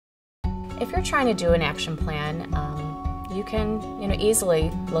if you're trying to do an action plan, you can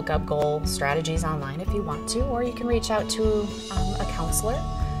easily look up goal strategies online if you want to, or you can reach out to a counselor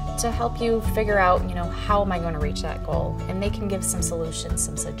to help you figure out, how am I going to reach that goal? And they can give some solutions,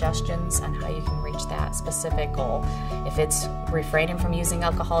 some suggestions on how you can reach that specific goal. If it's refraining from using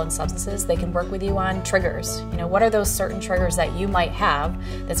alcohol and substances, they can work with you on triggers. What are those certain triggers that you might have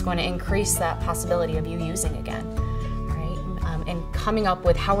that's going to increase that possibility of you using again, right? And coming up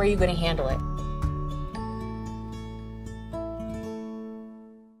with how are you going to handle it?